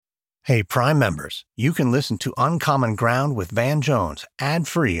Hey, Prime members, you can listen to Uncommon Ground with Van Jones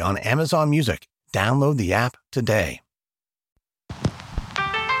ad-free on Amazon Music. Download the app today.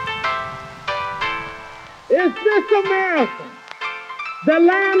 Is this America, the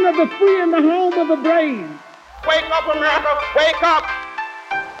land of the free and the home of the brave? Wake up, America, wake up!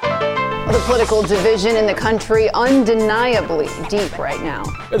 The political division in the country undeniably deep right now.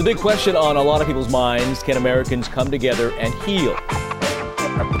 The big question on a lot of people's minds, can Americans come together and heal?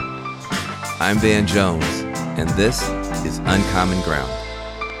 I'm Van Jones, and this is Uncommon Ground.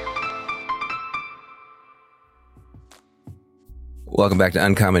 Welcome back to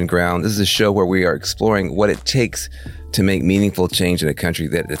Uncommon Ground. This is a show where we are exploring what it takes to make meaningful change in a country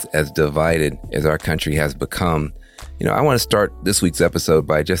that is as divided as our country has become. You know, I want to start this week's episode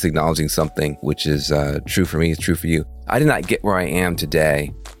by just acknowledging something which is true for me, is true for you. I did not get where I am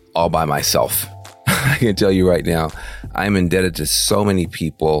today all by myself. I can tell you right now, I'm indebted to so many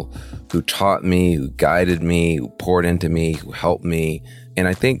people who taught me, who guided me, who poured into me, who helped me. And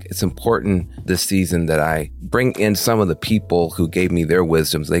I think it's important this season that I bring in some of the people who gave me their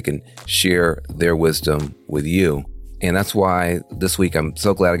wisdom so they can share their wisdom with you. And that's why this week I'm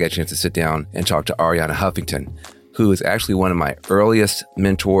so glad I got a chance to sit down and talk to Arianna Huffington, who is actually one of my earliest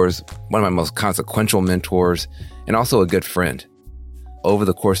mentors, one of my most consequential mentors, and also a good friend. Over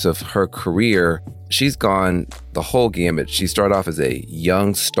the course of her career, she's gone the whole gamut. She started off as a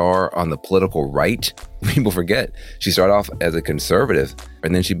young star on the political right. People forget. She started off as a conservative,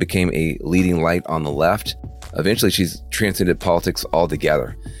 and then she became a leading light on the left. Eventually, she's transcended politics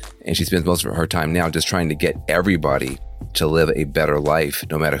altogether, and she spends most of her time now just trying to get everybody to live a better life,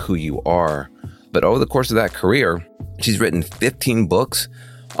 no matter who you are. But over the course of that career, she's written 15 books.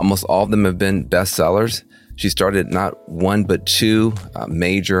 Almost all of them have been bestsellers. She started not one, but two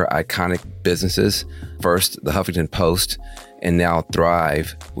major iconic businesses. First, the Huffington Post, and now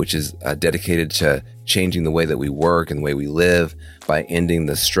Thrive, which is dedicated to changing the way that we work and the way we live by ending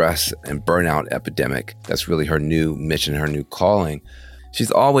the stress and burnout epidemic. That's really her new mission, her new calling.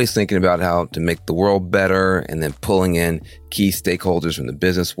 She's always thinking about how to make the world better and then pulling in key stakeholders from the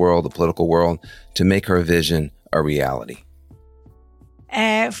business world, the political world, to make her vision a reality.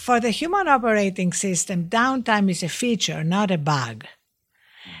 For the human operating system, downtime is a feature, not a bug.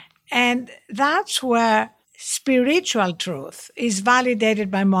 And that's where spiritual truth is validated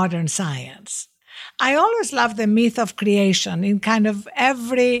by modern science. I always love the myth of creation in kind of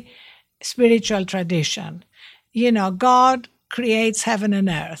every spiritual tradition. You know, God creates heaven and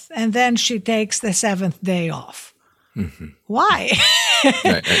earth, and then she takes the seventh day off. Mm-hmm. Why?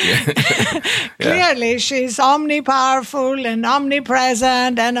 Clearly, she's omnipowerful and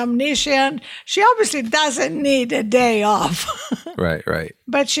omnipresent and omniscient. She obviously doesn't need a day off. Right.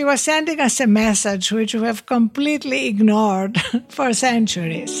 But she was sending us a message which we have completely ignored for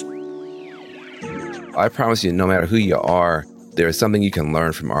centuries. I promise you, no matter who you are, there is something you can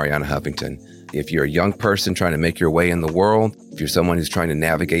learn from Arianna Huffington. If you're a young person trying to make your way in the world, if you're someone who's trying to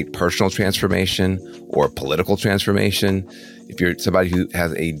navigate personal transformation or political transformation, if you're somebody who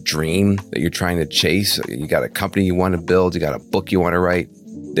has a dream that you're trying to chase, you got a company you want to build, you got a book you want to write,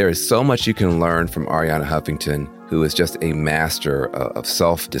 there is so much you can learn from Arianna Huffington, who is just a master of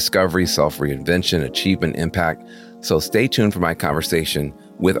self-discovery, self-reinvention, achievement, impact. So stay tuned for my conversation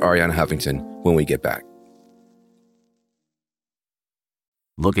with Arianna Huffington when we get back.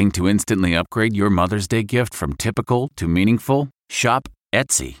 Looking to instantly upgrade your Mother's Day gift from typical to meaningful? Shop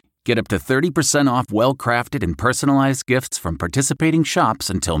Etsy. Get up to 30% off well-crafted and personalized gifts from participating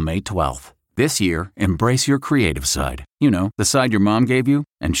shops until May 12th. This year, embrace your creative side. You know, the side your mom gave you.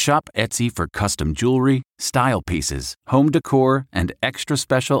 And shop Etsy for custom jewelry, style pieces, home decor, and extra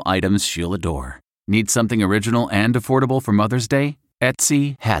special items she'll adore. Need something original and affordable for Mother's Day?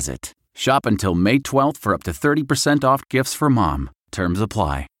 Etsy has it. Shop until May 12th for up to 30% off gifts for mom. Terms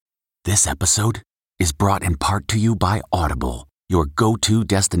apply. This episode is brought in part to you by Audible, your go-to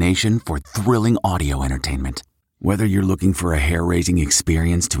destination for thrilling audio entertainment. Whether you're looking for a hair-raising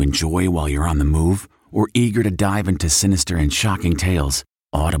experience to enjoy while you're on the move or eager to dive into sinister and shocking tales,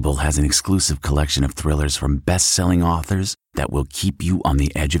 Audible has an exclusive collection of thrillers from best-selling authors that will keep you on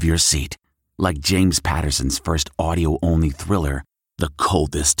the edge of your seat. Like James Patterson's first audio-only thriller, The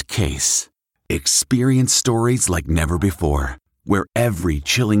Coldest Case. Experience stories like never before, where every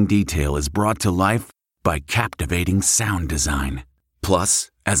chilling detail is brought to life by captivating sound design.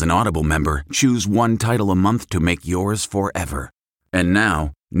 Plus, as an Audible member, choose one title a month to make yours forever. And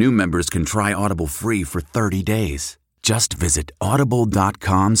now, new members can try Audible free for 30 days. Just visit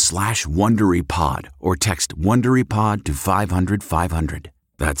audible.com/WonderyPod or text WonderyPod to 500-500.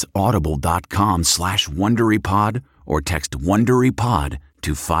 That's audible.com/WonderyPod or text WonderyPod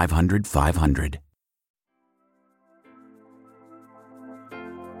to 500-500.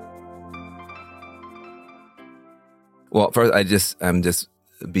 Well, first, I'm just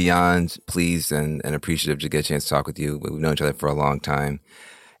beyond pleased and appreciative to get a chance to talk with you. We've known each other for a long time.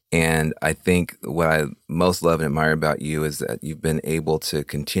 And I think what I most love and admire about you is that you've been able to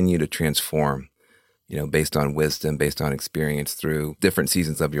continue to transform, based on wisdom, based on experience through different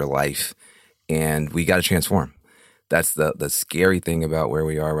seasons of your life. And we got to transform. That's the scary thing about where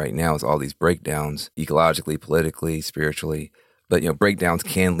we are right now is all these breakdowns, ecologically, politically, spiritually. But, breakdowns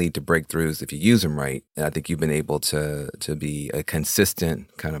can lead to breakthroughs if you use them right. And I think you've been able to be a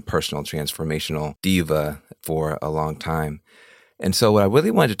consistent kind of personal transformational diva for a long time. And so what I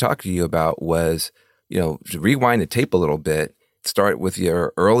really wanted to talk to you about was, to rewind the tape a little bit, start with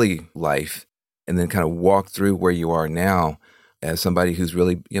your early life, and then kind of walk through where you are now as somebody who's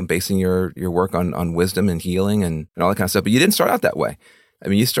really basing your work on wisdom and healing and all that kind of stuff. But you didn't start out that way. I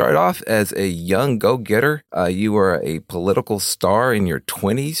mean, you started off as a young go-getter. You were a political star in your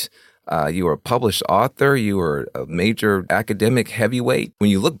 20s. You were a published author. You were a major academic heavyweight. When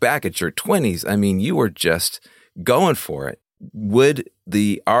you look back at your 20s, I mean, you were just going for it. Would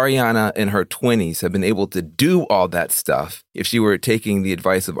the Ariana in her 20s have been able to do all that stuff if she were taking the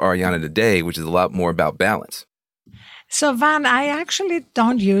advice of Ariana today, which is a lot more about balance? So, Van, I actually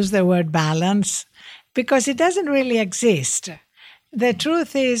don't use the word balance because it doesn't really exist. The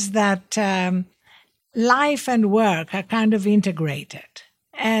truth is that life and work are kind of integrated.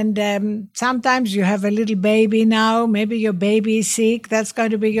 And sometimes you have a little baby now, maybe your baby is sick, that's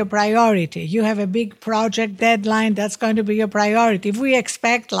going to be your priority. You have a big project deadline, that's going to be your priority. If we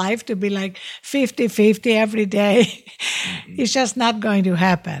expect life to be like 50-50 every day, it's just not going to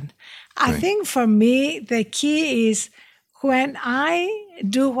happen. I think for me, the key is when I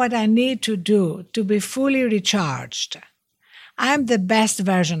do what I need to do to be fully recharged, I'm the best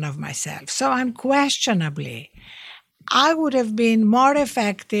version of myself. So unquestionably, I would have been more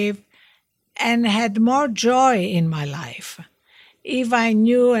effective and had more joy in my life if I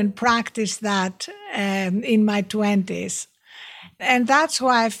knew and practiced that in my 20s. And that's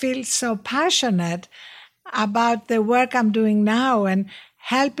why I feel so passionate about the work I'm doing now and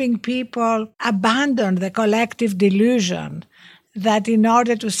helping people abandon the collective delusion that in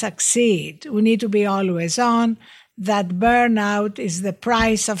order to succeed, we need to be always on, that burnout is the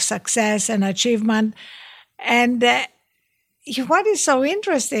price of success and achievement. And what is so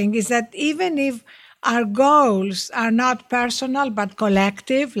interesting is that even if our goals are not personal but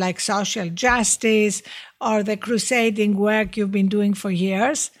collective, like social justice or the crusading work you've been doing for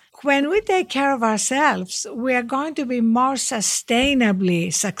years, when we take care of ourselves, we are going to be more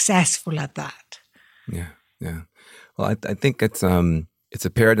sustainably successful at that. Yeah. Well, I think it's a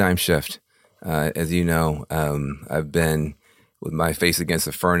paradigm shift. As you know, I've been with my face against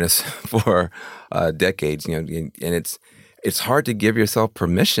the furnace for decades, and it's hard to give yourself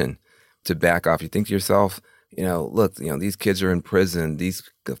permission to back off. You think to yourself, look, these kids are in prison. These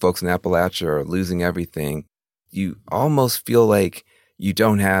folks in Appalachia are losing everything. You almost feel like you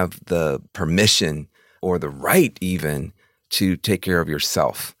don't have the permission or the right even to take care of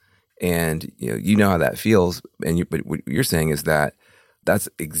yourself. And you know how that feels. But what you're saying is that that's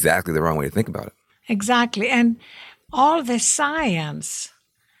exactly the wrong way to think about it. Exactly. And all the science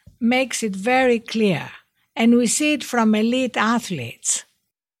makes it very clear. And we see it from elite athletes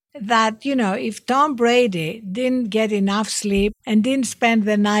that, if Tom Brady didn't get enough sleep and didn't spend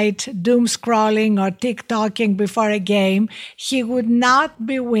the night doom scrolling or TikToking before a game, he would not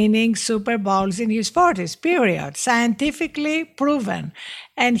be winning Super Bowls in his 40s, period. Scientifically proven.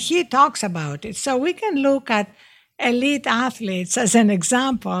 And he talks about it. So we can look at elite athletes as an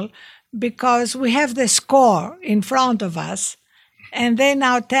example because we have the score in front of us. And they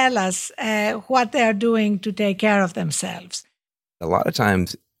now tell us what they're doing to take care of themselves. A lot of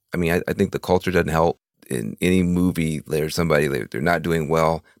times, I think the culture doesn't help. In any movie, there's somebody, they're not doing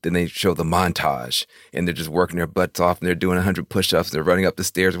well, then they show the montage, and they're just working their butts off, and they're doing 100 push-ups, they're running up the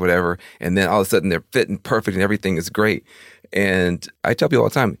stairs or whatever, and then all of a sudden they're fit and perfect, and everything is great. And I tell people all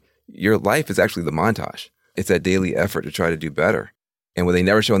the time, your life is actually the montage. It's that daily effort to try to do better. And what they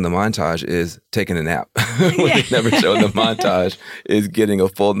never show in the montage is taking a nap. What they never show in the montage is getting a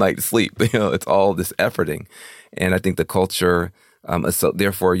full night's sleep. It's all this efforting. And I think the culture, so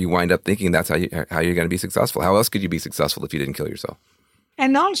therefore you wind up thinking that's how you're going to be successful. How else could you be successful if you didn't kill yourself?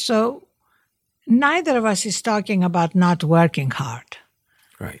 And also, neither of us is talking about not working hard.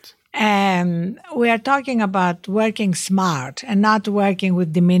 Right. We are talking about working smart and not working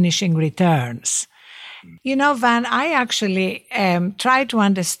with diminishing returns. Van, I actually try to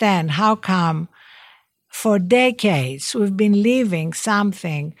understand how come for decades, we've been living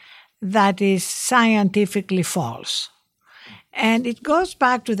something that is scientifically false. And it goes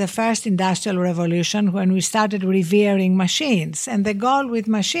back to the first industrial revolution when we started revering machines. And the goal with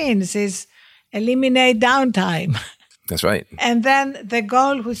machines is eliminate downtime. That's right. And then the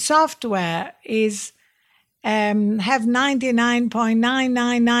goal with software is have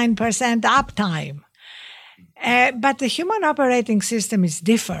 99.999% uptime. But the human operating system is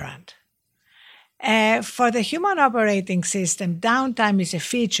different. For the human operating system, downtime is a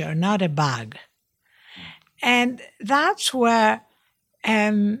feature, not a bug. And that's where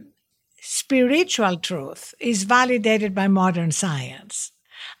spiritual truth is validated by modern science.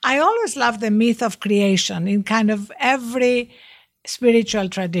 I always love the myth of creation in kind of every spiritual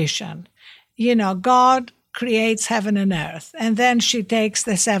tradition. You know, God creates heaven and earth, and then she takes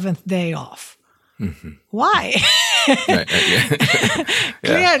the seventh day off. Mm-hmm. Why? Right, yeah.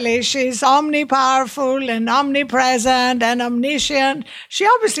 Clearly, she's omnipowerful and omnipresent and omniscient. She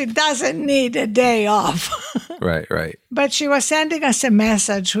obviously doesn't need a day off. Right. But she was sending us a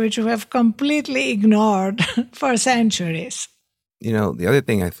message which we have completely ignored for centuries. You know, the other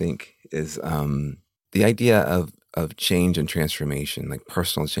thing I think is the idea of change and transformation, like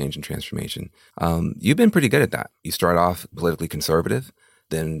personal change and transformation. You've been pretty good at that. You start off politically conservative,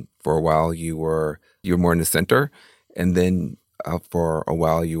 then for a while you were more in the center, and then for a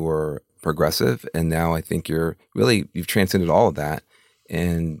while you were progressive, and now I think you've transcended all of that,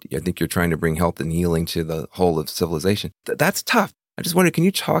 and I think you're trying to bring health and healing to the whole of civilization. That's tough. I just wonder, can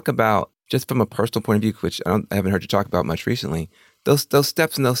you talk about, just from a personal point of view, which I haven't heard you talk about much recently, those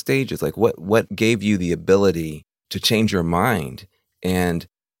steps and those stages, like what gave you the ability to change your mind and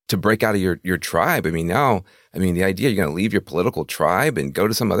to break out of your tribe? The idea you're going to leave your political tribe and go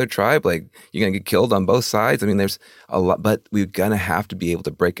to some other tribe, like you're going to get killed on both sides. I mean, there's a lot, but we're going to have to be able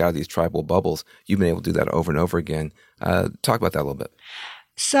to break out of these tribal bubbles. You've been able to do that over and over again. Talk about that a little bit.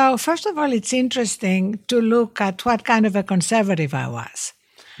 So first of all, it's interesting to look at what kind of a conservative I was.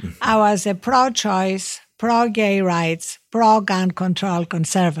 Mm-hmm. I was a pro-choice, pro-gay rights, pro-gun control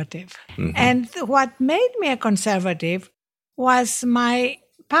conservative. Mm-hmm. And what made me a conservative was my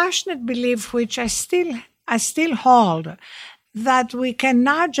passionate belief, which I still hold, that we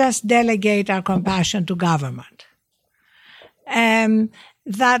cannot just delegate our compassion to government.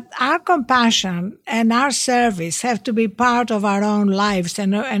 That our compassion and our service have to be part of our own lives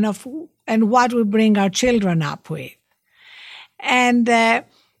and what we bring our children up with. And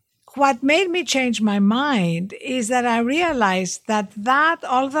what made me change my mind is that I realized that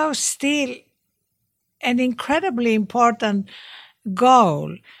although still an incredibly important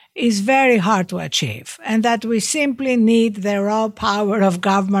goal, is very hard to achieve, and that we simply need the raw power of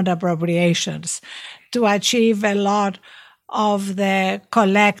government appropriations to achieve a lot of the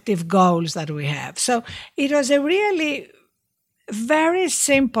collective goals that we have. So it was a really very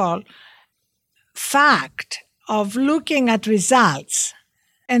simple fact of looking at results.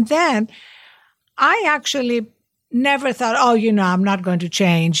 And then I actually never thought, I'm not going to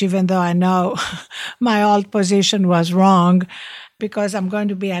change, even though I know my old position was wrong because I'm going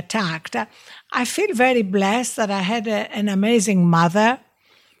to be attacked. I feel very blessed that I had an amazing mother.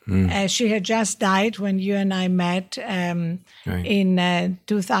 She had just died when you and I met in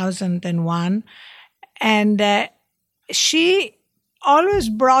 2001. And she always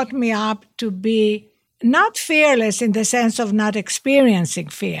brought me up to be not fearless in the sense of not experiencing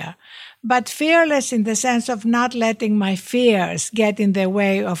fear, but fearless in the sense of not letting my fears get in the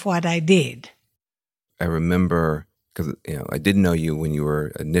way of what I did. I remember, because I didn't know you when you were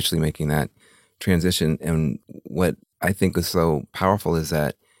initially making that transition, and what I think was so powerful is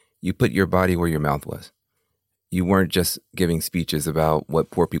that you put your body where your mouth was. You weren't just giving speeches about what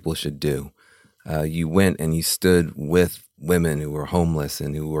poor people should do. You went and you stood with women who were homeless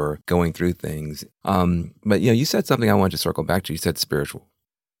and who were going through things. But you said something I wanted to circle back to. You said spiritual.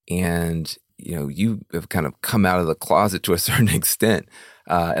 And, you have kind of come out of the closet to a certain extent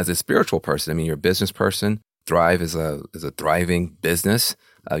as a spiritual person. I mean, you're a business person. Thrive is a thriving business.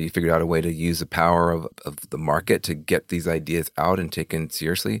 You figured out a way to use the power of the market to get these ideas out and taken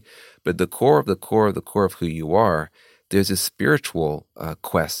seriously. But the core of who you are, there's a spiritual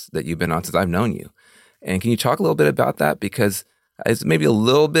quest that you've been on since I've known you. And can you talk a little bit about that? Because it's maybe a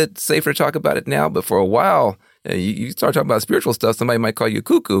little bit safer to talk about it now, but for a while, you start talking about spiritual stuff, somebody might call you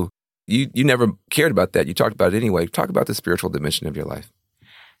cuckoo. You never cared about that. You talked about it anyway. Talk about the spiritual dimension of your life.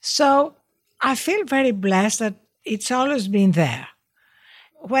 So I feel very blessed that it's always been there.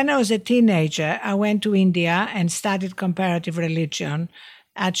 When I was a teenager, I went to India and studied comparative religion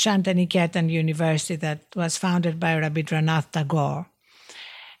at Shantiniketan University that was founded by Rabindranath Tagore.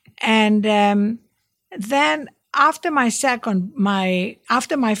 And Then after my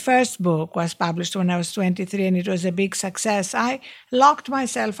first book was published when I was 23 and it was a big success, I locked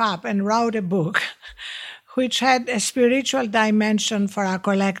myself up and wrote a book which had a spiritual dimension for our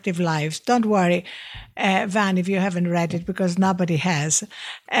collective lives. Don't worry, Van, if you haven't read it, because nobody has.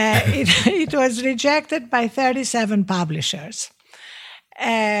 It was rejected by 37 publishers.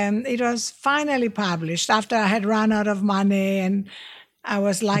 And it was finally published after I had run out of money, and I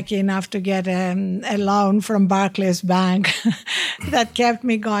was lucky enough to get a loan from Barclays Bank that kept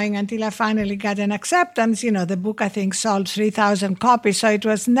me going until I finally got an acceptance. The book, I think, sold 3,000 copies, so it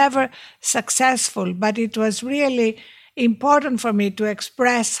was never successful, but it was really important for me to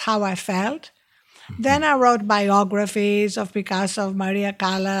express how I felt. Then I wrote biographies of Picasso, of Maria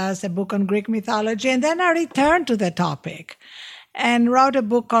Callas, a book on Greek mythology, and then I returned to the topic and wrote a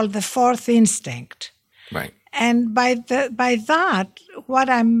book called The Fourth Instinct. Right. And by that, what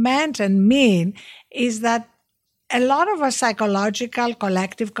I meant and mean is that a lot of our psychological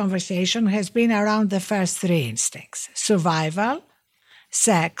collective conversation has been around the first three instincts: survival,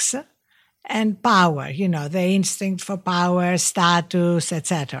 sex, and power, the instinct for power, status,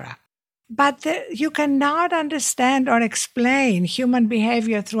 etc. But you cannot understand or explain human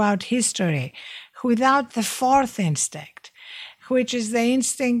behavior throughout history without the fourth instinct, which is the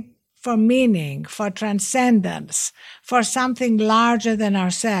instinct for meaning, for transcendence, for something larger than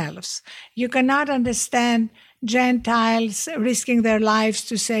ourselves. You cannot understand Gentiles risking their lives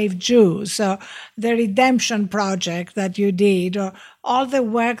to save Jews, or the redemption project that you did, or all the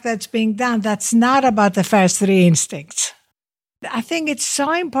work that's being done. That's not about the first three instincts. I think it's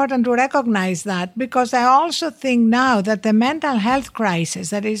so important to recognize that, because I also think now that the mental health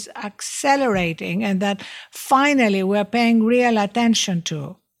crisis that is accelerating and that finally we're paying real attention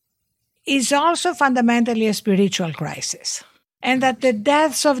to is also fundamentally a spiritual crisis. And that the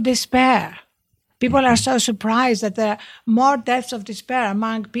deaths of despair, people are so surprised that there are more deaths of despair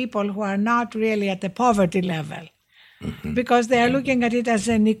among people who are not really at the poverty level, because they are looking at it as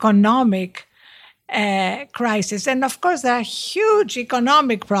an economic crisis. And of course, there are huge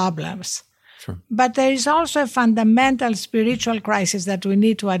economic problems. Sure. But there is also a fundamental spiritual crisis that we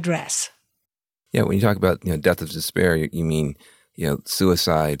need to address. Yeah, when you talk about death of despair, you mean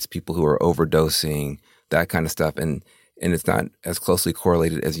suicides, people who are overdosing, that kind of stuff, and it's not as closely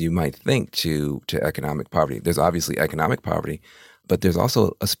correlated as you might think to economic poverty. There's obviously economic poverty, but there's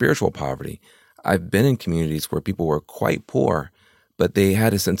also a spiritual poverty. I've been in communities where people were quite poor, but they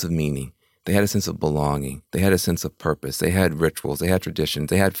had a sense of meaning. They had a sense of belonging. They had a sense of purpose. They had rituals. They had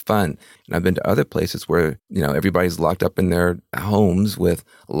traditions. They had fun. And I've been to other places where, everybody's locked up in their homes with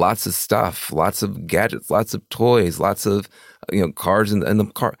lots of stuff, lots of gadgets, lots of toys, lots of, cars in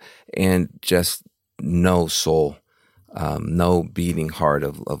the car, and just no soul, no beating heart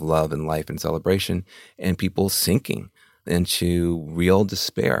of love and life and celebration, and people sinking into real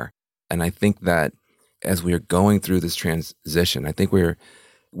despair. And I think that as we are going through this transition, I think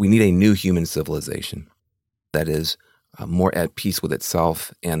we need a new human civilization that is more at peace with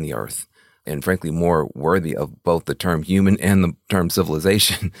itself and the earth, and frankly, more worthy of both the term human and the term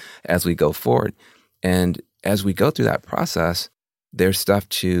civilization as we go forward. And as we go through that process, there's stuff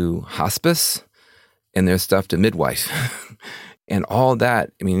to hospice and there's stuff to midwife. And all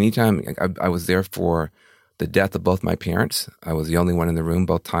that, anytime I was there for the death of both my parents, I was the only one in the room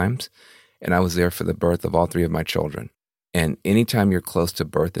both times, and I was there for the birth of all three of my children. And anytime you're close to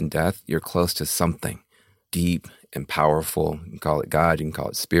birth and death, you're close to something deep and powerful. You can call it God, you can call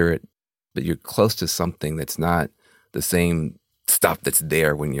it spirit, but you're close to something that's not the same stuff that's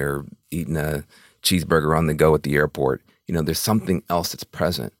there when you're eating a cheeseburger on the go at the airport. There's something else that's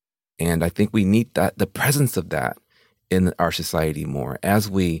present. And I think we need the presence of that in our society more as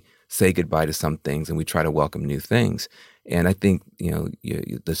we say goodbye to some things and we try to welcome new things. And I think,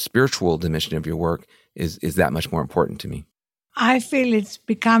 the spiritual dimension of your work is that much more important to me. I feel it's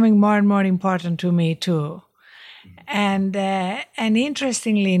becoming more and more important to me too. And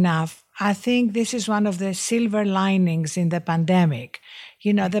interestingly enough, I think this is one of the silver linings in the pandemic.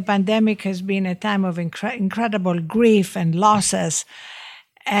 The pandemic has been a time of incredible grief and losses.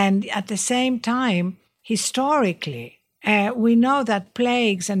 And at the same time, historically, we know that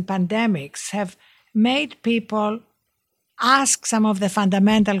plagues and pandemics have made people ask some of the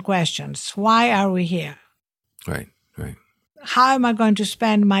fundamental questions. Why are we here? Right. How am I going to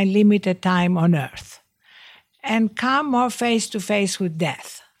spend my limited time on earth? And come more face to face with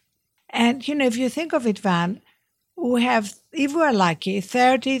death. And, if you think of it, Van, we have, if we're lucky,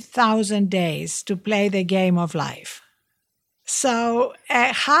 30,000 days to play the game of life. So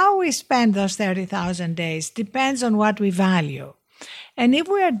how we spend those 30,000 days depends on what we value. And if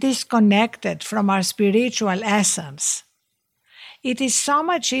we are disconnected from our spiritual essence, it is so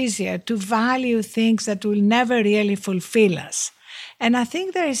much easier to value things that will never really fulfill us. And I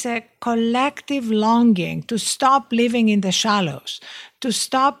think there is a collective longing to stop living in the shallows, to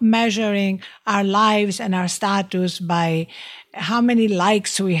stop measuring our lives and our status by how many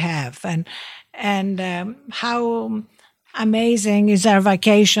likes we have and how amazing is our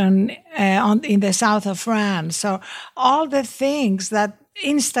vacation in the south of France. So all the things that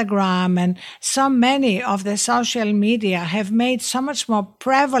Instagram and so many of the social media have made so much more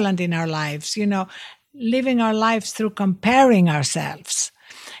prevalent in our lives, living our lives through comparing ourselves.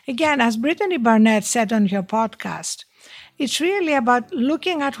 Again, as Brittany Barnett said on your podcast, it's really about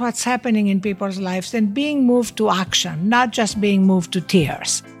looking at what's happening in people's lives and being moved to action, not just being moved to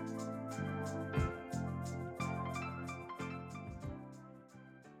tears.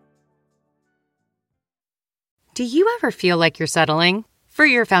 Do you ever feel like you're settling? For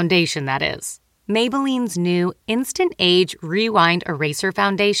your foundation, that is. Maybelline's new Instant Age Rewind Eraser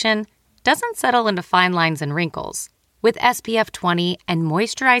Foundation doesn't settle into fine lines and wrinkles. With SPF 20 and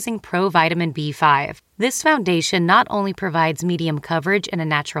moisturizing Pro Vitamin B5, this foundation not only provides medium coverage and a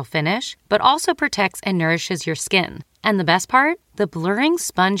natural finish, but also protects and nourishes your skin. And the best part? The blurring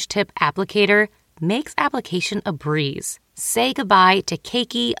sponge tip applicator makes application a breeze. Say goodbye to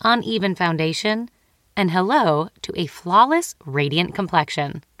cakey, uneven foundation and hello to a flawless, radiant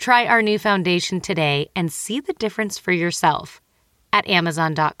complexion. Try our new foundation today and see the difference for yourself at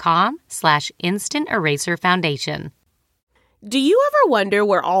Amazon.com/Instant Eraser Foundation. Do you ever wonder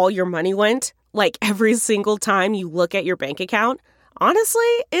where all your money went? Like every single time you look at your bank account? Honestly,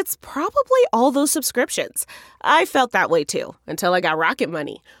 it's probably all those subscriptions. I felt that way too, until I got Rocket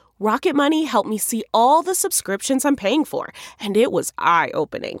Money. Rocket Money helped me see all the subscriptions I'm paying for, and it was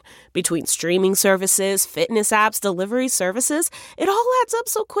eye-opening. Between streaming services, fitness apps, delivery services, it all adds up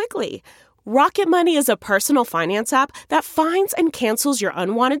so quickly. Rocket Money is a personal finance app that finds and cancels your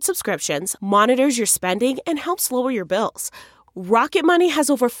unwanted subscriptions, monitors your spending, and helps lower your bills. Rocket Money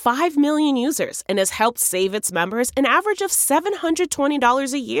has over 5 million users and has helped save its members an average of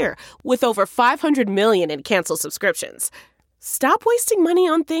 $720 a year, with over 500 million in canceled subscriptions. Stop wasting money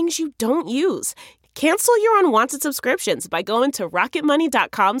on things you don't use. Cancel your unwanted subscriptions by going to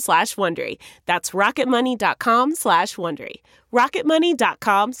rocketmoney.com/Wondery. That's rocketmoney.com/Wondery.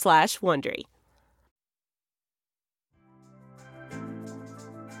 rocketmoney.com/Wondery.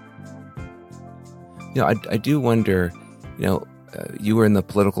 I do wonder, you were in the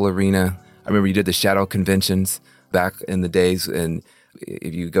political arena. I remember you did the shadow conventions back in the days, and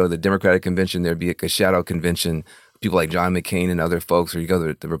if you go to the Democratic convention, there'd be a shadow convention. People like John McCain and other folks, or you go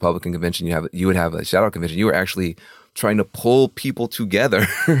to the Republican convention, you would have a shadow convention. You were actually trying to pull people together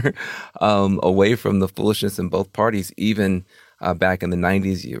away from the foolishness in both parties. Even back in the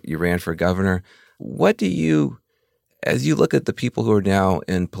 90s, you ran for governor. What do you, as you look at the people who are now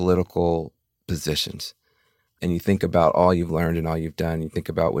in political positions, and you think about all you've learned and all you've done, you think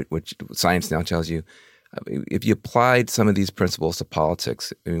about what science now tells you, if you applied some of these principles to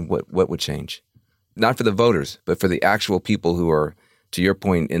politics, what would change? Not for the voters, but for the actual people who are, to your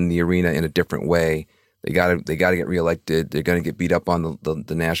point, in the arena in a different way. They got to get reelected. They're going to get beat up on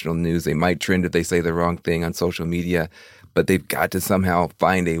the national news. They might trend if they say the wrong thing on social media, but they've got to somehow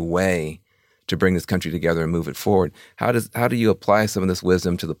find a way to bring this country together and move it forward. How do you apply some of this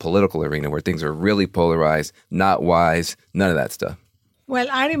wisdom to the political arena where things are really polarized, not wise, none of that stuff? Well,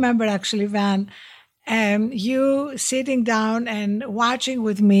 I remember actually, Van, you sitting down and watching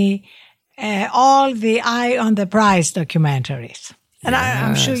with me all the Eye on the Prize documentaries. And yes.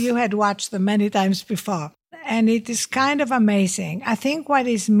 I'm sure you had watched them many times before. And it is kind of amazing. I think what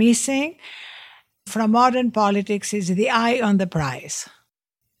is missing from modern politics is the eye on the prize.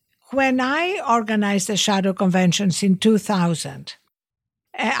 When I organized the shadow conventions in 2000,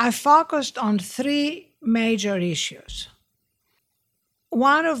 I focused on 3 major issues.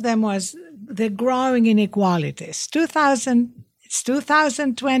 One of them was the growing inequalities. It's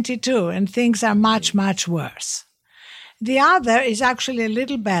 2022, and things are much, much worse. The other is actually a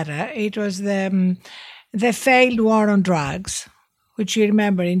little better. It was the failed war on drugs, which you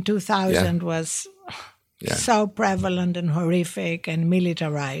remember in 2000 was so prevalent and horrific and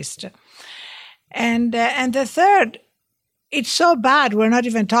militarized. And the third, it's so bad we're not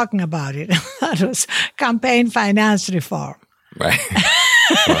even talking about it. That was campaign finance reform. Right.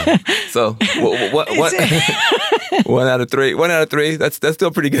 Wow. So what 1 out of 3. 1 out of 3. That's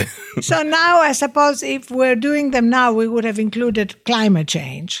still pretty good. So now, I suppose, if we're doing them now, we would have included climate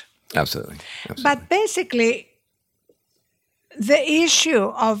change. Absolutely. But basically, the issue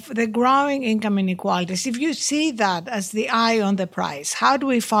of the growing income inequalities, if you see that as the eye on the prize, how do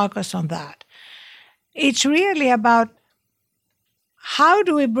we focus on that? It's really about how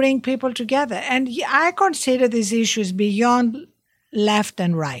do we bring people together? And I consider these issues beyond left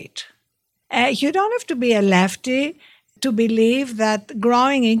and right. You don't have to be a lefty to believe that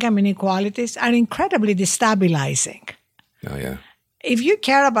growing income inequalities are incredibly destabilizing. Oh, yeah. If you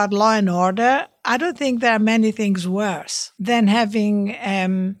care about law and order, I don't think there are many things worse than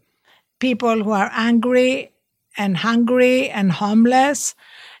having people who are angry and hungry and homeless.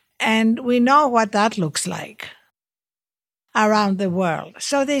 And we know what that looks like around the world.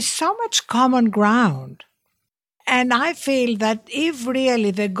 So there's so much common ground. And I feel that if really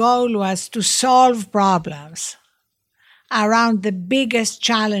the goal was to solve problems around the biggest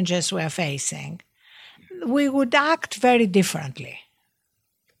challenges we're facing, we would act very differently.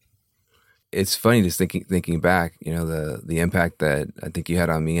 It's funny just thinking back, the impact that I think you had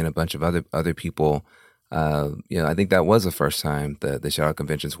on me and a bunch of other people. I think that was the first time the Shadow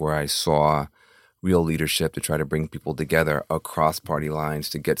Conventions where I saw real leadership to try to bring people together across party lines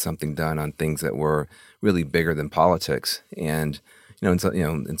to get something done on things that were really bigger than politics. And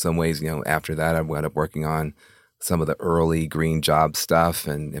in some ways, after that, I wound up working on some of the early green job stuff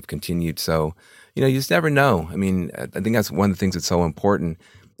and have continued. So, you just never know. I mean, I think that's one of the things that's so important.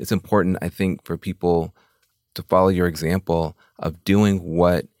 It's important, I think, for people to follow your example of doing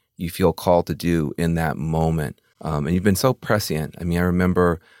what you feel called to do in that moment. And you've been so prescient. I mean, I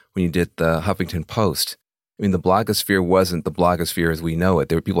remember when you did the Huffington Post. I mean, the blogosphere wasn't the blogosphere as we know it.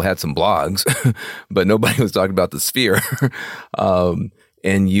 People had some blogs, but nobody was talking about the sphere.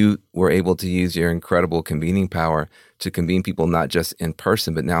 And you were able to use your incredible convening power to convene people not just in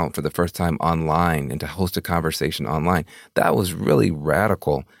person, but now for the first time online and to host a conversation online. That was really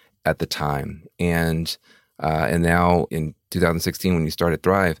radical at the time. And now in 2016, when you started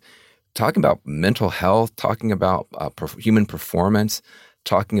Thrive, talking about mental health, talking about human performance,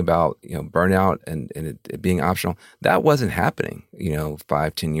 talking about burnout and it being optional, that wasn't happening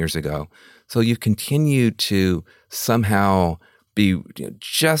 5-10 years ago. So you continue to somehow be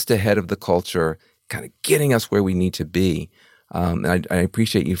just ahead of the culture, kind of getting us where we need to be. And I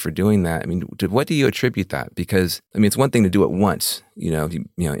appreciate you for doing that. I mean, what do you attribute that? Because it's one thing to do it once,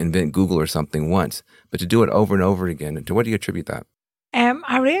 invent Google or something once, but to do it over and over again. To what do you attribute that?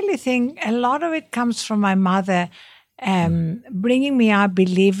 I really think a lot of it comes from my mother bringing me up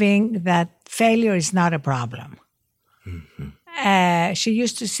believing that failure is not a problem. Mm-hmm. She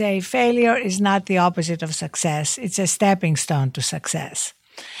used to say, failure is not the opposite of success. It's a stepping stone to success.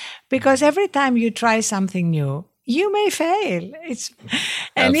 Because every time you try something new, you may fail.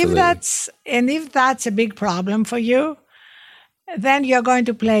 And if that's a big problem for you, then you're going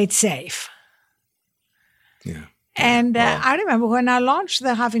to play it safe. Yeah. And I remember when I launched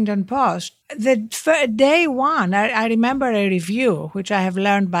the Huffington Post, day one, I remember a review, which I have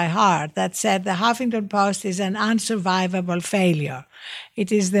learned by heart, that said the Huffington Post is an unsurvivable failure.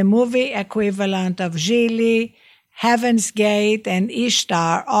 It is the movie equivalent of Gigli, Heaven's Gate, and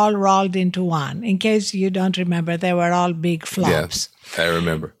Ishtar all rolled into one. In case you don't remember, they were all big flops. Yeah, I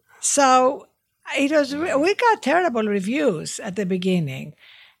remember. So we got terrible reviews at the beginning.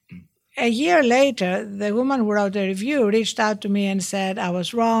 A year later, the woman who wrote the review reached out to me and said, I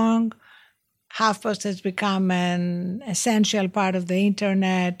was wrong. HuffPost has become an essential part of the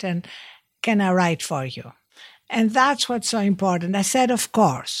internet, and can I write for you? And that's what's so important. I said, of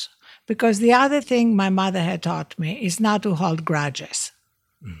course, because the other thing my mother had taught me is not to hold grudges.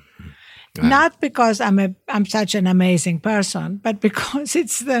 Mm-hmm. Wow. Not because I'm such an amazing person, but because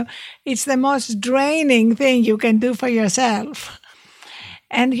it's the most draining thing you can do for yourself.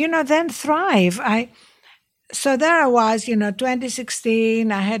 And, then Thrive. So there I was, 2016.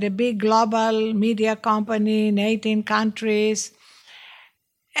 I had a big global media company in 18 countries.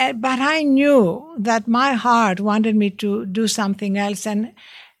 But I knew that my heart wanted me to do something else and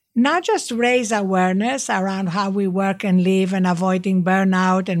not just raise awareness around how we work and live and avoiding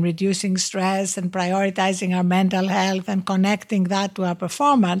burnout and reducing stress and prioritizing our mental health and connecting that to our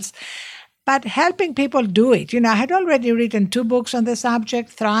performance, but helping people do it. I had already written 2 books on the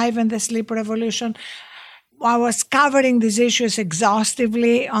subject, Thrive and the Sleep Revolution. I was covering these issues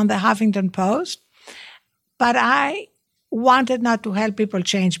exhaustively on the Huffington Post, but I wanted not to help people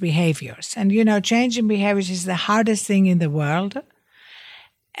change behaviors. And, changing behaviors is the hardest thing in the world.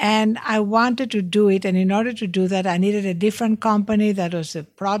 And I wanted to do it. And in order to do that, I needed a different company that was a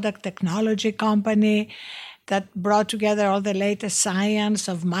product technology company that brought together all the latest science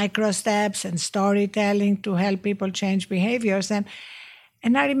of microsteps and storytelling to help people change behaviors. And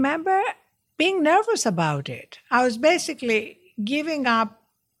I remember being nervous about it. I was basically, giving up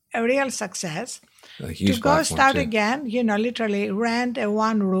a real success to go start again, literally rent a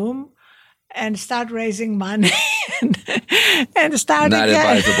one room and start raising money and start Not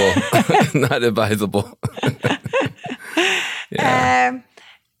again. Advisable. Not advisable. Yeah.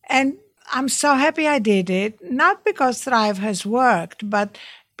 And I'm so happy I did it, not because Thrive has worked, but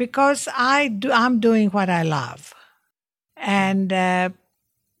because I'm doing what I love. And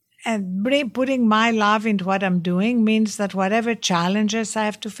putting my love into what I'm doing means that whatever challenges I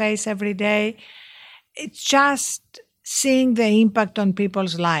have to face every day, it's just seeing the impact on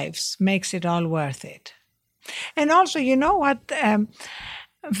people's lives makes it all worth it. And also, you know what,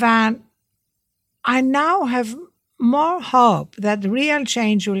 Van, I now have more hope that real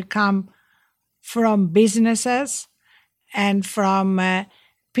change will come from businesses and from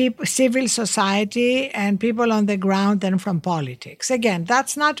people, civil society and people on the ground than from politics. Again,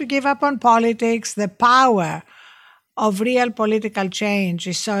 that's not to give up on politics. The power of real political change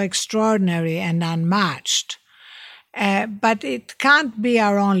is so extraordinary and unmatched. But it can't be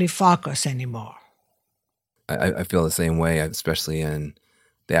our only focus anymore. I feel the same way, especially in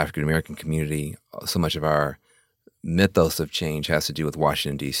the African American community. So much of our mythos of change has to do with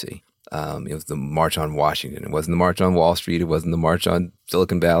Washington, D.C. It was the March on Washington. It wasn't the March on Wall Street. It wasn't the March on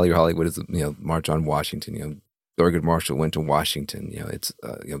Silicon Valley or Hollywood. It's the March on Washington. Thurgood Marshall went to Washington.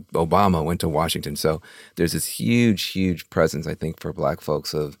 Obama went to Washington. So there's this huge, huge presence, I think, for Black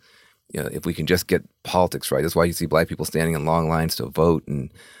folks of, if we can just get politics right. That's why you see Black people standing in long lines to vote and,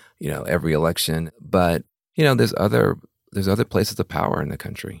 every election. But, there's other places of power in the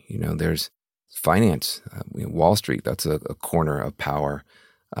country. There's finance, Wall Street. That's a corner of power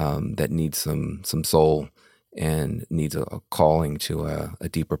that needs some soul and needs a calling to a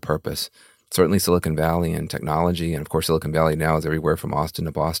deeper purpose. Certainly Silicon Valley and technology, and of course Silicon Valley now is everywhere from Austin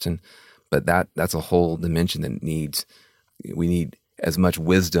to Boston. But that's a whole dimension that we need as much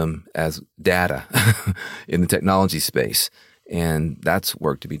wisdom as data in the technology space. And that's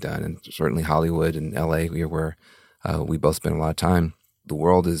work to be done. And certainly Hollywood and LA, where we both spend a lot of time. The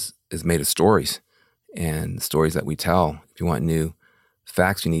world is made of stories, and stories that we tell. If you want new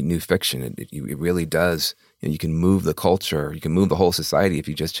facts, you need new fiction. It really does. You can move the culture. You can move the whole society if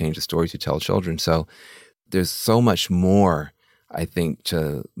you just change the stories you tell children. So there's so much more, I think,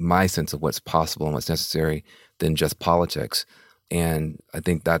 to my sense of what's possible and what's necessary than just politics. And I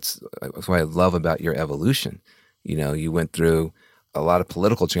think that's what I love about your evolution. You went through a lot of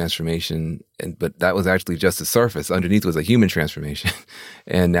political transformation, but that was actually just the surface. Underneath was a human transformation.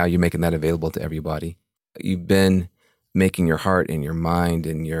 And now you're making that available to everybody. You've been making your heart and your mind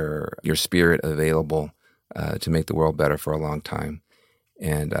and your spirit available to make the world better for a long time.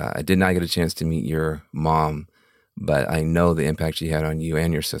 And I did not get a chance to meet your mom, but I know the impact she had on you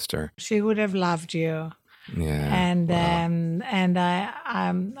and your sister. She would have loved you. Yeah. And wow. And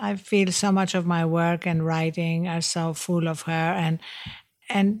I feel so much of my work and writing are so full of her.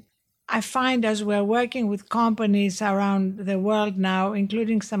 And I find as we're working with companies around the world now,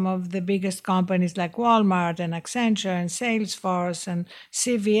 including some of the biggest companies like Walmart and Accenture and Salesforce and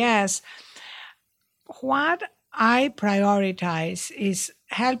CVS, what I prioritize is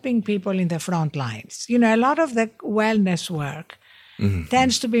helping people in the front lines. A lot of the wellness work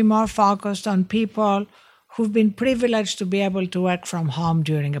tends to be more focused on people who've been privileged to be able to work from home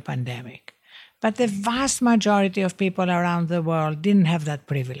during a pandemic. But the vast majority of people around the world didn't have that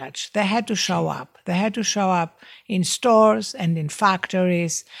privilege. They had to show up. They had to show up in stores and in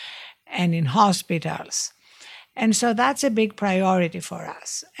factories and in hospitals. And so that's a big priority for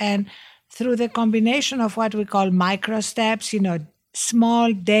us. And through the combination of what we call micro steps,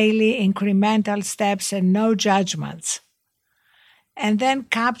 small, daily, incremental steps and no judgments, and then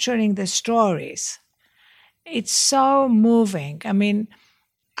capturing the stories, it's so moving. I mean,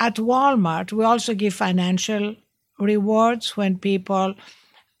 at Walmart, we also give financial rewards when people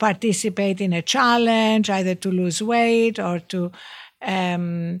participate in a challenge, either to lose weight or to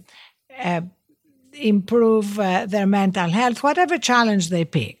improve their mental health, whatever challenge they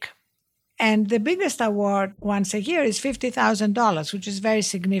pick. And the biggest award once a year is $50,000, which is very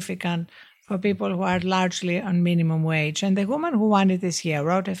significant for people who are largely on minimum wage. And the woman who won it this year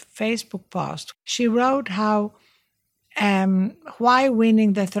wrote a Facebook post. She wrote how why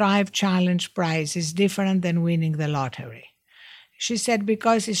winning the Thrive Challenge prize is different than winning the lottery. She said,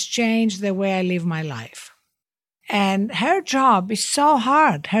 because it's changed the way I live my life. And her job is so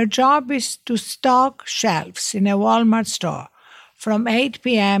hard. Her job is to stock shelves in a Walmart store from 8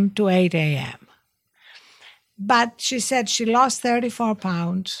 p.m. to 8 a.m. But she said she lost 34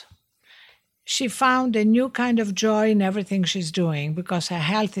 pounds. She found a new kind of joy in everything she's doing because her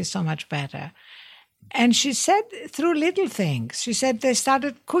health is so much better. And she said through little things. She said they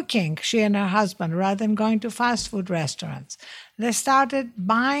started cooking, she and her husband, rather than going to fast food restaurants. They started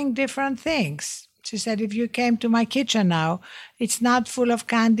buying different things. She said, if you came to my kitchen now, it's not full of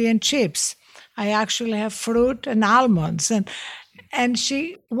candy and chips. I actually have fruit and almonds. And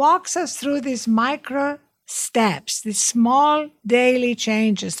she walks us through these micro steps, these small daily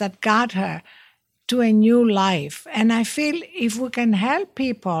changes that got her to a new life. And I feel if we can help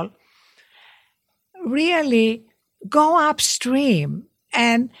people really go upstream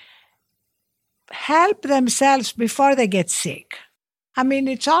and help themselves before they get sick. I mean,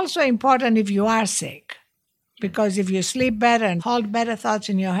 it's also important if you are sick, because if you sleep better and hold better thoughts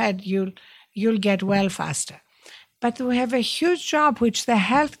in your head, you'll get well faster. But we have a huge job which the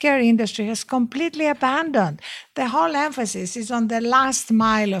healthcare industry has completely abandoned. The whole emphasis is on the last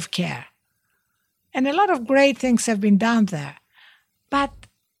mile of care. And a lot of great things have been done there. But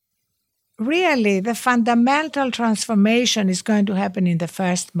really, the fundamental transformation is going to happen in the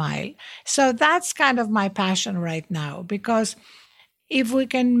first mile. So that's kind of my passion right now, because if we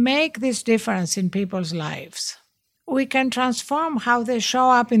can make this difference in people's lives, we can transform how they show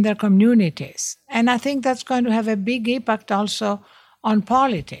up in their communities. And I think that's going to have a big impact also on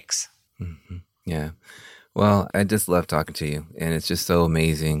politics. Mm-hmm. Yeah. Well, I just love talking to you, and it's just so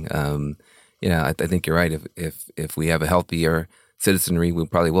amazing. I think you're right. If we have a healthier citizenry, we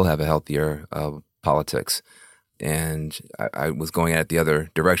probably will have a healthier politics. And I was going at it the other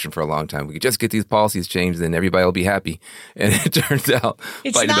direction for a long time. We could just get these policies changed, then everybody will be happy. And it turns out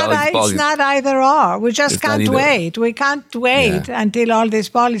it's not either or. We just can't wait. We can't wait until all these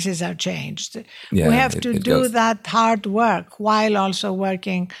policies are changed. Yeah, we have to do that hard work while also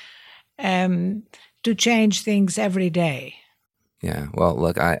working to change things every day. Yeah. Well,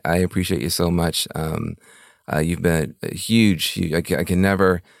 look, I appreciate you so much. You've been a huge,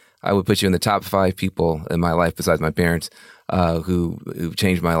 I would put you in the top 5 people in my life besides my parents who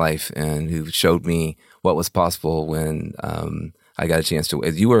changed my life and who showed me what was possible when I got a chance to,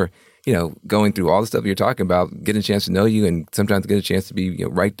 as you were, going through all the stuff you're talking about, getting a chance to know you and sometimes get a chance to be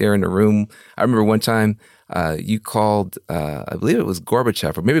right there in the room. I remember one time you called, I believe it was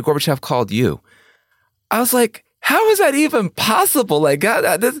Gorbachev, or maybe Gorbachev called you. I was like, how is that even possible? Like,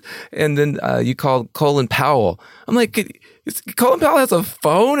 and then you called Colin Powell. I'm like, Colin Powell has a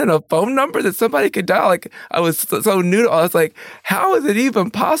phone and a phone number that somebody could dial. Like, I was so new. I was like, how is it even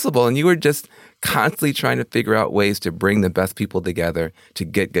possible? And you were just constantly trying to figure out ways to bring the best people together to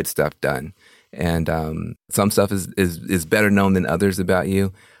get good stuff done. And some stuff is better known than others about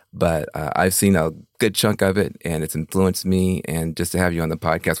you. But I've seen a good chunk of it, and it's influenced me. And just to have you on the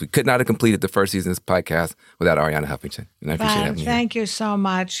podcast, we could not have completed the first season of this podcast without Arianna Huffington. And I appreciate having you. Thank you so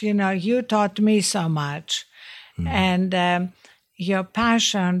much. You taught me so much. And your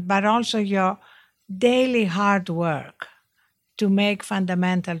passion, but also your daily hard work to make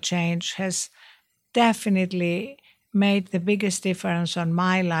fundamental change has definitely made the biggest difference on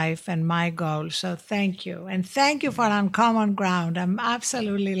my life and my goals. So thank you. And thank you for Uncommon Ground. I'm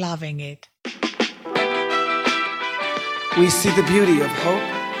absolutely loving it. We see the beauty of hope.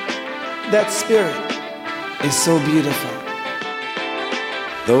 That spirit is so beautiful.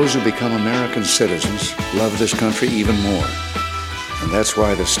 Those who become American citizens love this country even more. And that's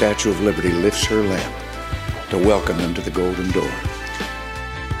why the Statue of Liberty lifts her lamp to welcome them to the Golden Door.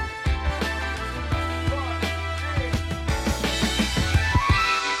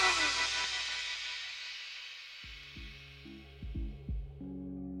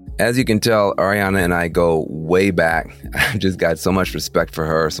 As you can tell, Arianna and I go way back. I've just got so much respect for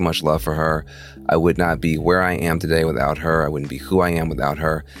her, so much love for her. I would not be where I am today without her. I wouldn't be who I am without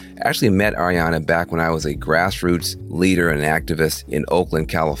her. I actually met Arianna back when I was a grassroots leader and activist in Oakland,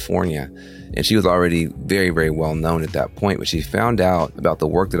 California. And she was already very, very well known at that point. But she found out about the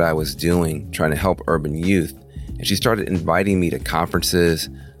work that I was doing, trying to help urban youth. And she started inviting me to conferences,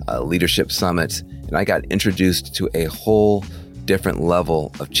 leadership summits. And I got introduced to a whole different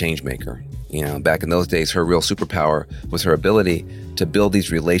level of change maker. Back in those days, her real superpower was her ability to build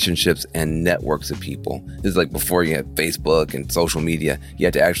these relationships and networks of people. This is like before you had Facebook and social media. You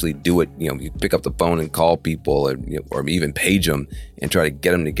had to actually do it. You pick up the phone and call people or even page them and try to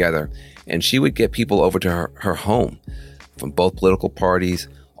get them together. And she would get people over to her home from both political parties,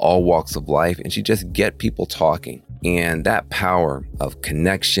 all walks of life, and she'd just get people talking. And that power of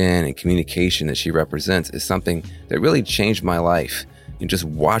connection and communication that she represents is something that really changed my life. And just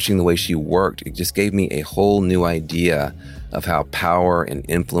watching the way she worked, it just gave me a whole new idea of how power and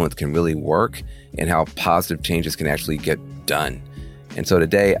influence can really work and how positive changes can actually get done. And so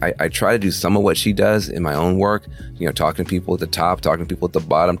today I try to do some of what she does in my own work, talking to people at the top, talking to people at the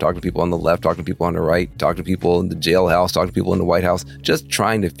bottom, talking to people on the left, talking to people on the right, talking to people in the jailhouse, talking to people in the White House, just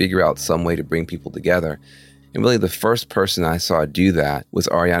trying to figure out some way to bring people together. And really the first person I saw do that was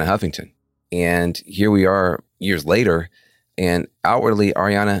Arianna Huffington. And here we are years later, and outwardly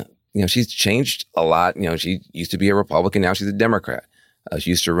Arianna, she's changed a lot. She used to be a Republican, now she's a Democrat.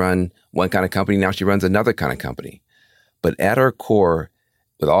 She used to run one kind of company, now she runs another kind of company. But at her core,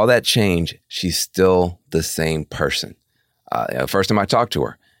 with all that change, she's still the same person. First time I talked to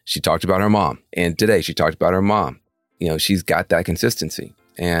her, she talked about her mom. And today she talked about her mom. She's got that consistency.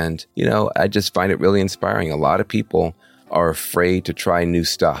 And, I just find it really inspiring. A lot of people are afraid to try new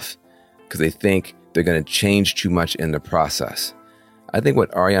stuff because they think they're going to change too much in the process. I think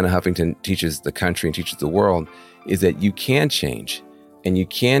what Arianna Huffington teaches the country and teaches the world is that you can change and you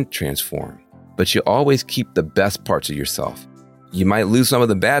can transform. But you always keep the best parts of yourself. You might lose some of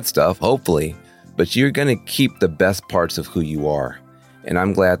the bad stuff, hopefully, but you're going to keep the best parts of who you are. And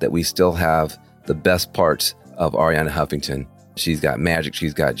I'm glad that we still have the best parts of Arianna Huffington. She's got magic.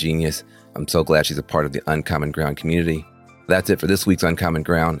 She's got genius. I'm so glad she's a part of the Uncommon Ground community. That's it for this week's Uncommon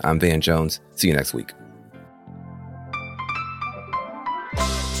Ground. I'm Van Jones. See you next week.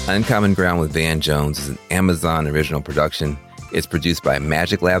 Uncommon Ground with Van Jones is an Amazon original production. It's produced by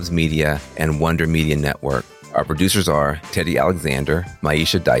Magic Labs Media and Wonder Media Network. Our producers are Teddy Alexander,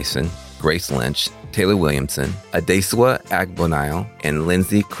 Maisha Dyson, Grace Lynch, Taylor Williamson, Adesua Agbonile, and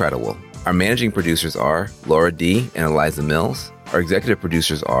Lindsay Credowell. Our managing producers are Laura D. and Eliza Mills. Our executive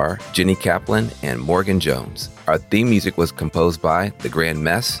producers are Jenny Kaplan and Morgan Jones. Our theme music was composed by The Grand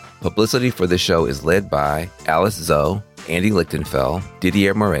Mess. Publicity for this show is led by Alice Zoe, Andy Lichtenfeld,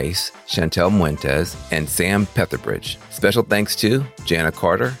 Didier Moraes, Chantel Muentes, and Sam Petherbridge. Special thanks to Jana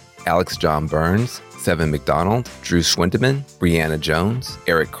Carter, Alex John Burns, Seven McDonald, Drew Schwindeman, Brianna Jones,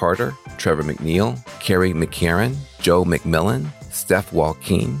 Eric Carter, Trevor McNeil, Carrie McCarran, Joe McMillan, Steph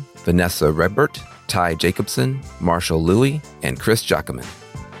Walkeen, Vanessa Redbert, Ty Jacobson, Marshall Louie, and Chris Jacquemin.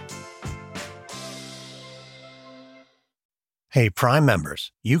 Hey, Prime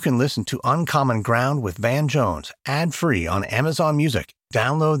members, you can listen to Uncommon Ground with Van Jones ad-free on Amazon Music.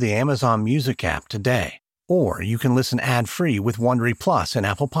 Download the Amazon Music app today. Or you can listen ad-free with Wondery Plus and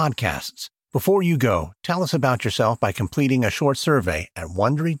Apple Podcasts. Before you go, tell us about yourself by completing a short survey at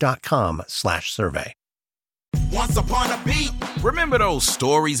Wondery.com/survey. Once upon a beat. Remember those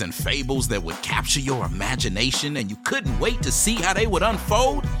stories and fables that would capture your imagination and you couldn't wait to see how they would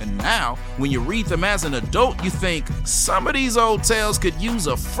unfold? And now, when you read them as an adult, you think, some of these old tales could use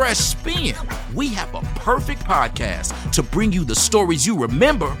a fresh spin. We have a perfect podcast to bring you the stories you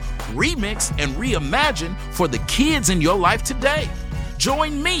remember, remix, and reimagine for the kids in your life today.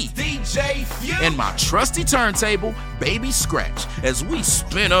 Join me, DJ Few, and my trusty turntable, Baby Scratch, as we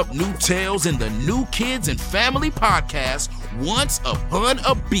spin up new tales in the New Kids and Family podcast, Once Upon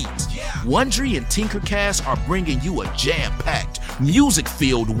a Beat. Wondery and Tinkercast are bringing you a jam-packed,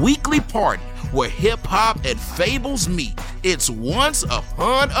 music-filled weekly party where hip-hop and fables meet. It's Once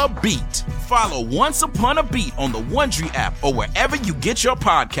Upon a Beat. Follow Once Upon a Beat on the Wondery app or wherever you get your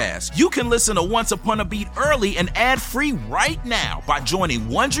podcasts. You can listen to Once Upon a Beat early and ad-free right now by joining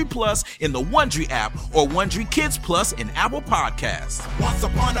Wondery Plus in the Wondery app or Wondery Kids Plus in Apple Podcasts. Once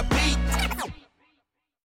Upon a Beat.